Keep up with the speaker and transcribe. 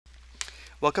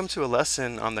Welcome to a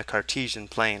lesson on the Cartesian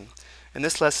plane. In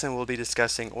this lesson we'll be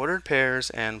discussing ordered pairs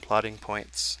and plotting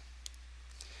points.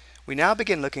 We now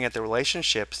begin looking at the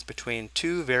relationships between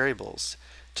two variables.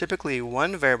 Typically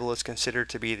one variable is considered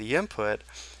to be the input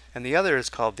and the other is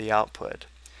called the output.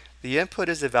 The input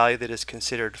is the value that is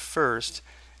considered first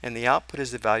and the output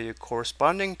is the value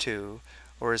corresponding to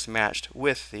or is matched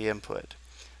with the input.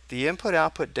 The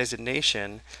input-output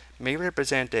designation may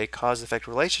represent a cause-effect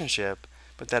relationship,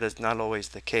 but that is not always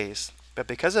the case. But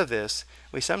because of this,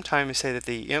 we sometimes say that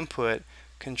the input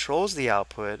controls the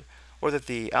output or that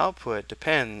the output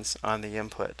depends on the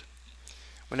input.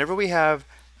 Whenever we have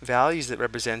values that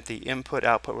represent the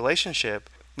input-output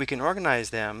relationship, we can organize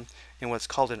them in what's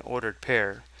called an ordered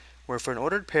pair, where for an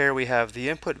ordered pair we have the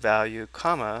input value,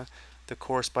 comma, the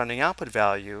corresponding output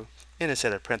value in a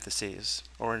set of parentheses,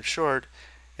 or in short,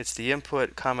 it's the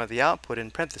input, comma, the output in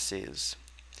parentheses.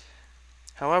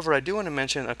 However, I do want to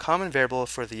mention a common variable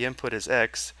for the input is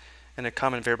x and a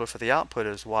common variable for the output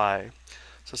is y.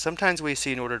 So sometimes we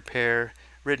see an ordered pair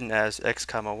written as x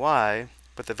comma y,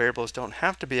 but the variables don't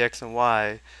have to be x and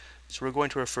y, so we're going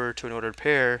to refer to an ordered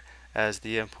pair as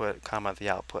the input comma the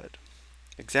output.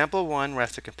 Example 1, we're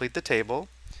asked to complete the table.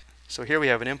 So here we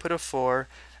have an input of 4,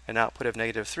 an output of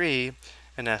 -3,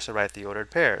 and asked to write the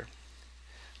ordered pair.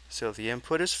 So the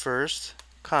input is first,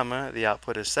 comma, the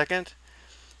output is second,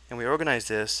 and we organize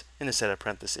this in a set of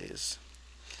parentheses.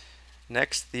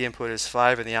 Next, the input is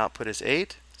 5 and the output is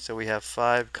 8, so we have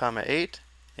 5 comma 8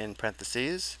 in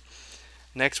parentheses.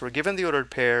 Next, we're given the ordered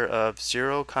pair of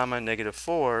 0 comma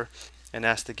 -4 and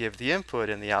asked to give the input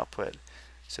and the output.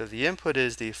 So the input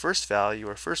is the first value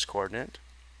or first coordinate,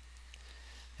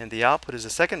 and the output is the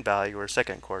second value or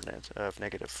second coordinate of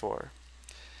 -4.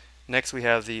 Next, we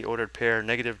have the ordered pair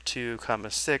 -2 comma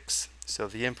 6, so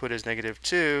the input is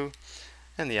 -2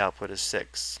 and the output is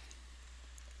 6.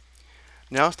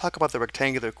 Now let's talk about the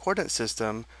rectangular coordinate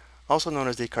system, also known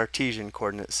as the Cartesian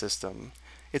coordinate system.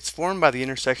 It's formed by the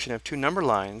intersection of two number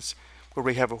lines where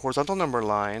we have a horizontal number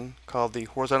line called the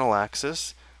horizontal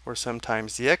axis, or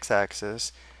sometimes the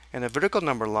x-axis, and a vertical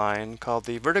number line called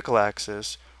the vertical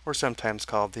axis, or sometimes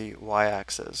called the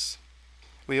y-axis.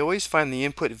 We always find the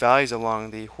input values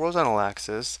along the horizontal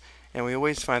axis, and we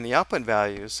always find the output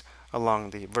values along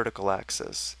the vertical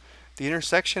axis. The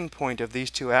intersection point of these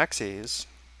two axes,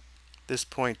 this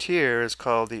point here, is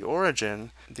called the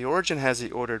origin. The origin has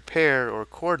the ordered pair or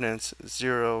coordinates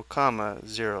 0,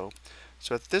 0.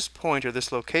 So at this point or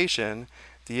this location,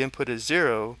 the input is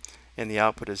 0 and the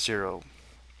output is 0.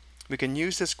 We can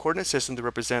use this coordinate system to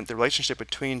represent the relationship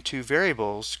between two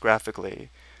variables graphically.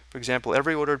 For example,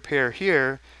 every ordered pair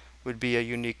here would be a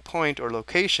unique point or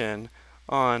location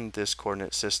on this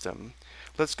coordinate system.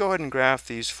 Let's go ahead and graph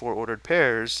these four ordered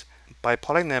pairs by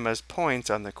plotting them as points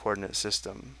on the coordinate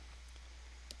system.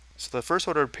 So the first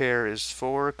ordered pair is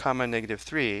 4 comma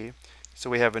 -3, so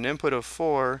we have an input of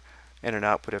 4 and an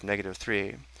output of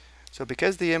 -3. So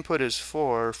because the input is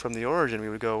 4 from the origin, we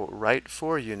would go right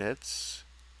 4 units.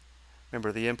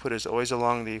 Remember, the input is always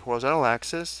along the horizontal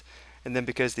axis, and then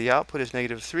because the output is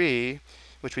 -3,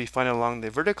 which we find along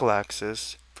the vertical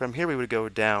axis, from here we would go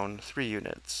down 3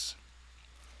 units.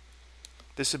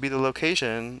 This would be the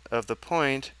location of the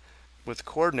point with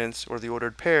coordinates, or the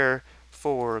ordered pair,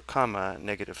 4 comma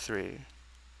 -3.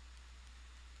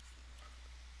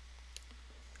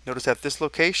 Notice at this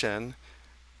location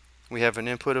we have an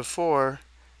input of 4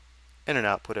 and an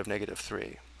output of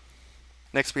 -3.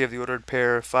 Next we have the ordered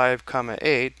pair 5 comma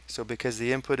 8, so because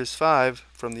the input is 5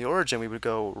 from the origin we would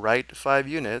go right 5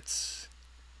 units,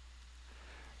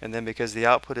 and then because the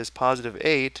output is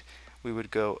 +8 we would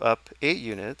go up 8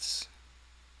 units.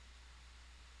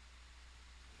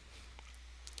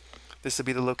 This would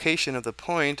be the location of the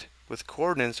point with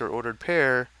coordinates or ordered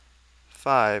pair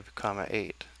 5 comma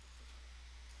 8.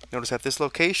 Notice at this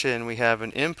location we have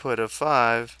an input of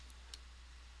 5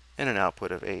 and an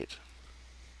output of 8.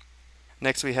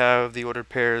 Next we have the ordered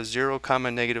pair 0 comma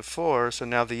 -4, so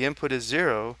now the input is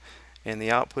 0 and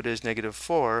the output is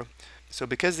 -4. So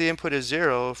because the input is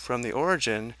 0 from the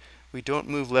origin, we don't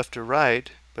move left or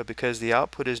right, but because the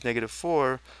output is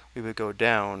 -4, we would go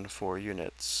down 4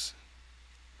 units.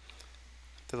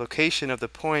 The location of the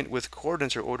point with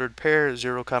coordinates or ordered pair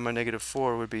 0 comma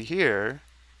 -4 would be here,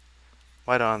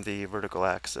 right on the vertical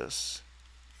axis.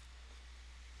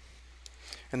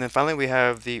 And then finally we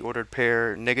have the ordered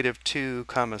pair -2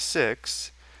 comma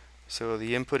 6. So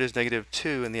the input is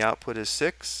 -2 and the output is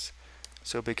 6.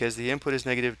 So because the input is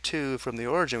 -2 from the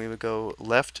origin, we would go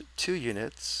left 2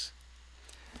 units.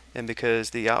 And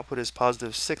because the output is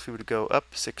 +6, we would go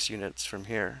up 6 units from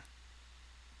here.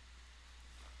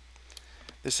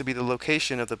 This would be the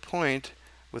location of the point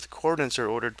with coordinates or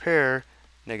ordered pair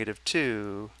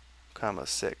 -2,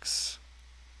 6.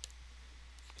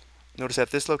 Notice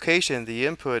at this location the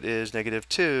input is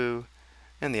 -2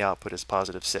 and the output is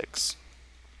 +6.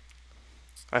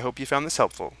 I hope you found this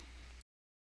helpful.